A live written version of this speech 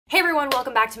everyone,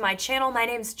 welcome back to my channel. My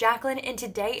name's Jacqueline and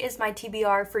today is my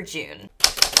TBR for June.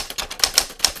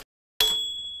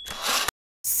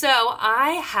 So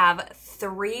I have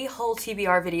 3 whole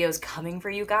TBR videos coming for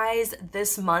you guys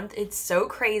this month. It's so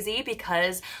crazy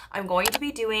because I'm going to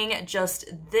be doing just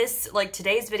this, like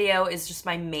today's video is just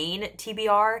my main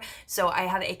TBR. So I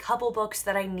have a couple books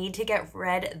that I need to get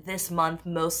read this month,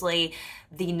 mostly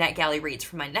the NetGalley reads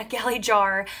from my NetGalley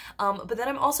jar. But then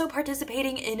I'm also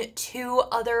participating in 2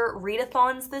 other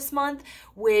readathons this month,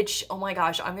 which, oh my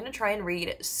gosh, I'm gonna try and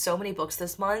read so many books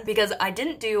this month because I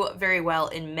didn't do very well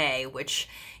in May, which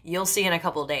you'll see in a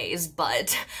couple days,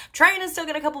 but I'm trying to still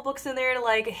get a couple books in there to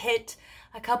like hit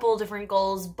a couple different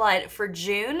goals. But for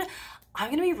June, I'm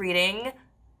gonna be reading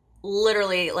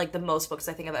literally like the most books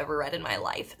I think I've ever read in my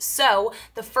life. So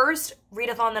the first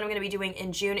readathon that I'm going to be doing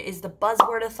in June is the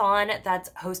Buzzwordathon that's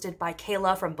hosted by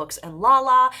Kayla from Books and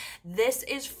Lala. This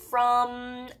is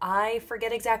from, I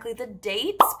forget exactly the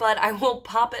dates, but I will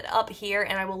pop it up here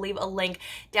and I will leave a link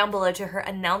down below to her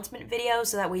announcement video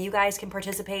so that way you guys can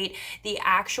participate. The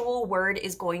actual word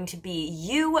is going to be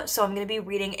you, so I'm going to be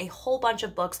reading a whole bunch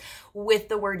of books with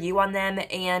the word you on them,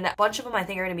 and a bunch of them I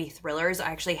think are going to be thrillers. I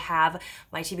actually have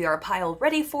my TBR pile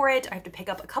ready for it. I have to pick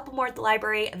up a couple more at the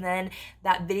library and then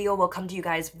that video will come to you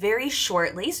guys very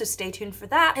shortly, so stay tuned for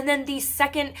that. And then the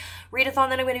second readathon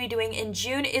that I'm going to be doing in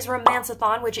June is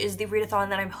Romanceathon, which is the readathon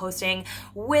that I'm hosting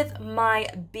with my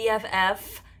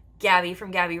BFF Gabby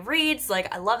from Gabbyreads.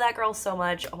 Like, I love that girl so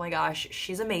much. Oh my gosh,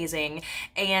 she's amazing.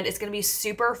 And it's gonna be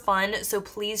super fun. So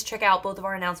please check out both of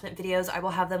our announcement videos. I will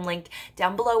have them linked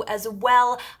down below as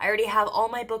well. I already have all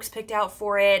my books picked out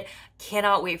for it.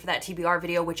 Cannot wait for that TBR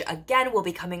video, which again will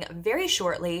be coming very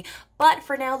shortly. But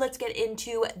for now, let's get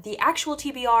into the actual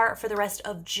TBR for the rest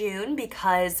of June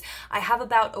because I have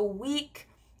about a week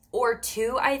or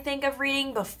 2, I think, of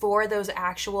reading before those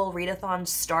actual readathons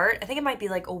start. I think it might be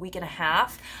like a week and a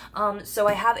half. So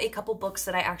I have a couple books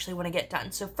that I actually want to get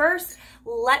done. So first,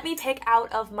 let me pick out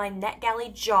of my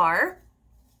NetGalley jar.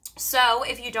 So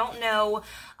if you don't know,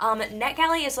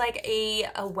 NetGalley is like a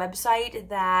website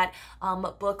that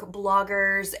book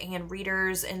bloggers and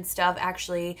readers and stuff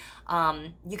actually,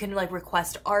 you can like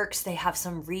request ARCs. They have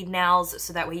some read nows,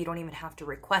 so that way you don't even have to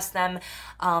request them.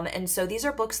 And so these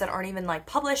are books that aren't even like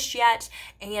published yet,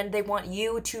 and they want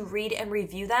you to read and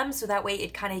review them, so that way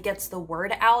it kind of gets the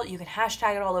word out. You can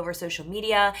hashtag it all over social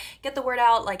media, get the word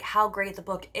out like how great the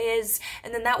book is,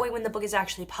 and then that way when the book is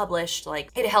actually published,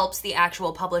 like it helps the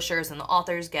actual publishers and the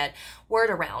authors get word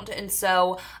around. And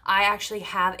so I actually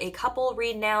have a couple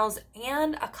read nows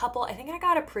and a couple, I think I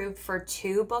got approved for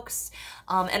 2 books,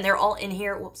 and they're all in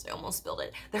here. Whoops, I almost spilled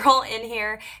it. They're all in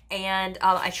here, and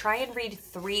I try and read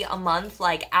 3 a month,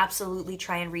 like absolutely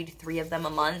try and read 3 of them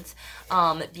a month,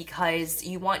 because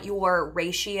you want your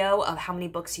ratio of how many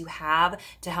books you have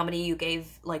to how many you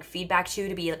gave like feedback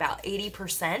to be about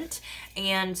 80%.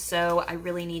 And so I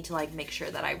really need to like make sure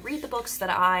that I read the books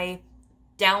that I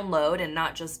download and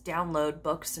not just download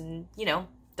books and, you know,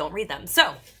 don't read them.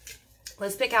 So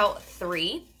let's pick out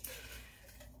 3.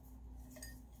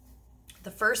 The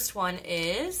first one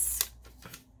is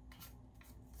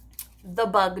The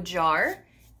Bug Jar,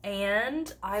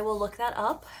 and I will look that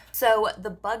up. So The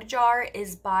Bug Jar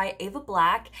is by Ava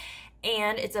Black,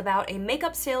 and it's about a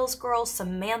makeup sales girl,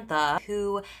 Samantha,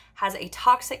 who has a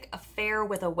toxic affair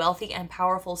with a wealthy and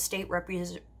powerful state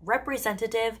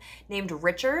representative named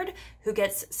Richard, who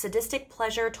gets sadistic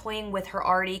pleasure toying with her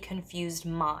already confused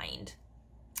mind.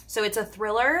 So it's a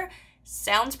thriller.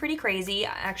 Sounds pretty crazy.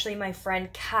 Actually, my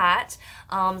friend Kat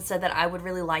said that I would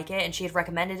really like it, and she had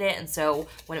recommended it, and so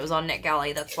when it was on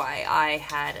NetGalley, that's why I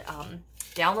had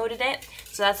downloaded it.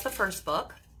 So that's the first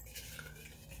book.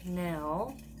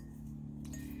 Now,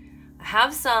 I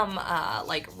have some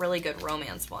like really good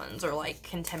romance ones or like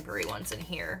contemporary ones in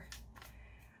here.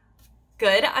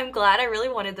 Good, I'm glad. I really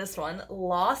wanted this one.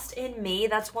 Lost in Me,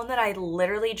 that's one that I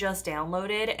literally just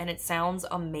downloaded and it sounds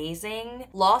amazing.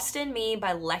 Lost in Me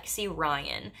by Lexi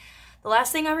Ryan. The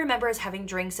last thing I remember is having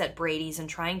drinks at Brady's and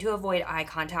trying to avoid eye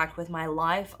contact with my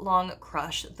lifelong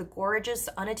crush, the gorgeous,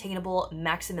 unattainable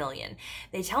Maximilian.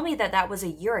 They tell me that that was a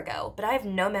year ago, but I have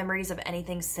no memories of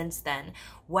anything since then.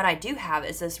 What I do have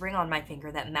is this ring on my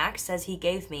finger that Max says he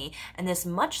gave me, and this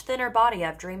much thinner body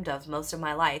I've dreamed of most of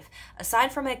my life.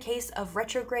 Aside from a case of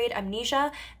retrograde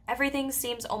amnesia, everything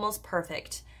seems almost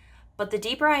perfect. But the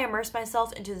deeper I immerse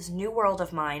myself into this new world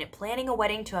of mine, planning a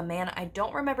wedding to a man I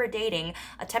don't remember dating,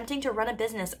 attempting to run a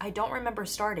business I don't remember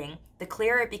starting, the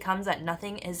clearer it becomes that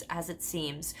nothing is as it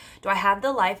seems. Do I have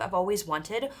the life I've always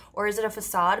wanted, or is it a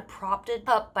facade propped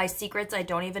up by secrets I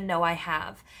don't even know I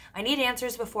have? I need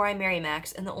answers before I marry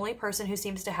Max, and the only person who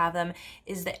seems to have them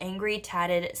is the angry,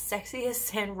 tatted, sexiest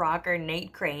sin rocker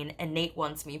Nate Crane, and Nate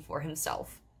wants me for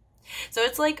himself. So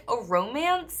it's like a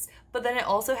romance, but then it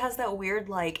also has that weird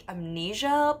like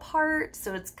amnesia part,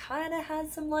 so it's kind of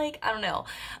has some like, I don't know,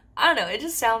 it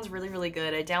just sounds really, really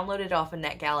good. I downloaded it off of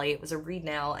NetGalley. It was a read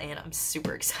now, and I'm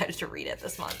super excited to read it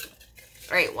this month.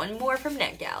 All right, one more from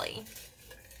NetGalley.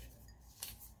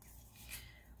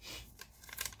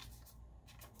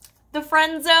 The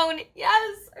Friend Zone.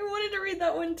 Yes, I wanted to read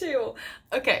that one too.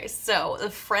 Okay, so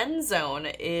The Friend Zone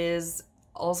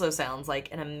also sounds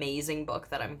like an amazing book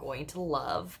that I'm going to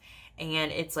love,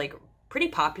 and it's like pretty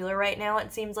popular right now.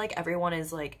 It seems like everyone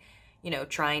is like, you know,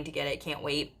 trying to get it. Can't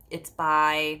wait. It's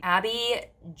by Abby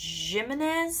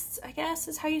Jimenez, I guess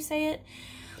is how you say it.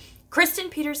 Kristen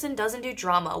Peterson doesn't do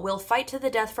drama, will fight to the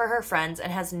death for her friends, and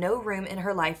has no room in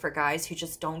her life for guys who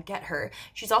just don't get her.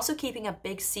 She's also keeping a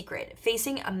big secret,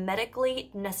 facing a medically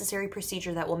necessary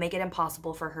procedure that will make it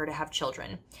impossible for her to have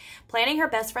children. Planning her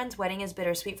best friend's wedding is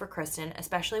bittersweet for Kristen,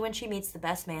 especially when she meets the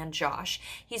best man, Josh.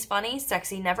 He's funny,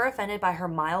 sexy, never offended by her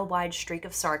mile-wide streak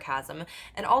of sarcasm,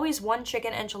 and always one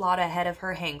chicken enchilada ahead of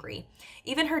her hangry.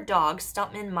 Even her dog,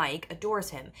 Stuntman Mike, adores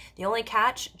him. The only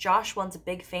catch, Josh wants a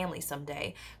big family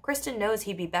someday. Kristen knows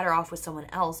he'd be better off with someone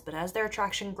else, but as their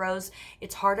attraction grows,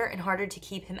 it's harder and harder to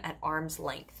keep him at arm's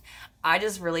length. I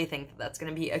just really think that that's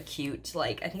going to be a cute,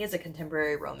 like, I think it's a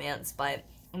contemporary romance, but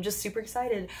I'm just super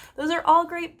excited. Those are all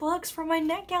great books from my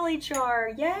NetGalley jar.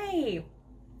 Yay!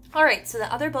 All right, so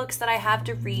the other books that I have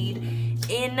to read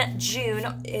in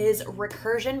June is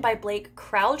Recursion by Blake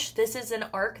Crouch. This is an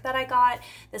ARC that I got.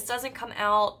 This doesn't come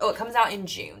out, it comes out in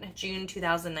June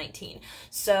 2019.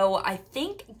 So I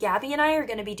think Gabby and I are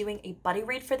gonna be doing a buddy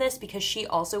read for this because she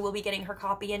also will be getting her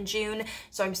copy in June.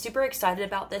 So I'm super excited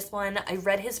about this one. I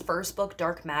read his first book,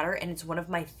 Dark Matter, and it's one of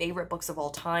my favorite books of all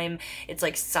time. It's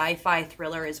like sci-fi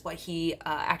thriller is what he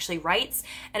actually writes.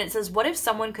 And it says, what if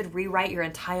someone could rewrite your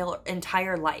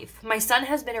entire life? My son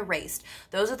has been erased.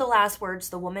 Those are the last words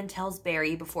the woman tells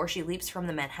Barry before she leaps from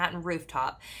the Manhattan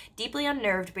rooftop. Deeply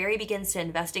unnerved, Barry begins to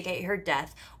investigate her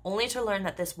death, only to learn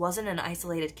that this wasn't an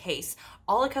isolated case.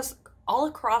 All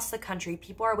across the country,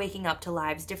 people are waking up to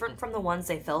lives different from the ones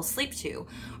they fell asleep to.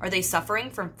 Are they suffering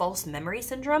from false memory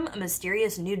syndrome, a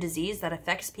mysterious new disease that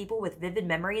affects people with vivid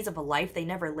memories of a life they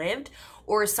never lived?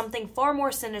 Or is something far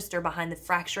more sinister behind the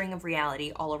fracturing of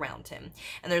reality all around him?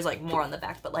 And there's like more on the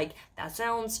back, but like that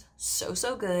sounds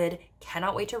so good.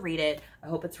 Cannot wait to read it. I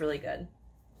hope it's really good.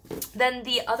 Then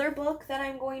the other book that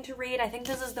I'm going to read, I think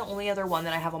this is the only other one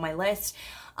that I have on my list,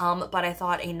 but I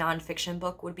thought a nonfiction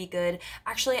book would be good.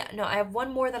 Actually, no, I have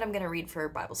one more that I'm going to read for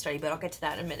Bible study, but I'll get to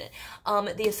that in a minute.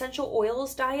 The Essential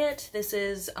Oils Diet. This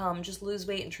is just lose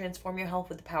weight and transform your health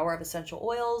with the power of essential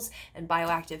oils and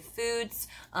bioactive foods.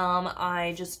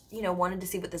 I just, wanted to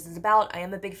see what this is about. I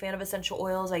am a big fan of essential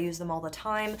oils. I use them all the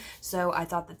time, so I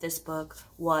thought that this book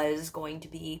was going to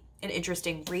be an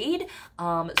interesting read.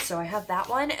 So I have that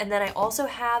one. And then I also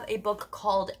have a book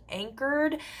called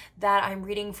Anchored that I'm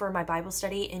reading for my Bible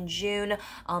study in June.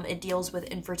 It deals with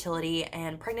infertility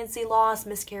and pregnancy loss,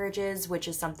 miscarriages, which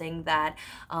is something that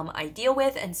I deal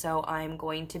with. And so I'm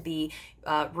going to be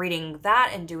reading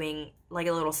that and doing like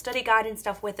a little study guide and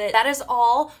stuff with it. That is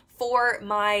all for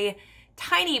my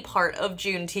tiny part of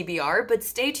June TBR, but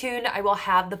stay tuned. I will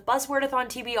have the Buzzwordathon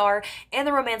TBR and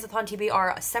the Romanceathon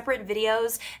TBR separate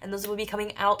videos, and those will be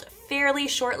coming out fairly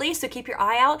shortly, so keep your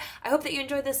eye out. I hope that you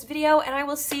enjoyed this video, and I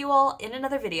will see you all in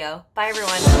another video. Bye,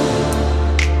 everyone.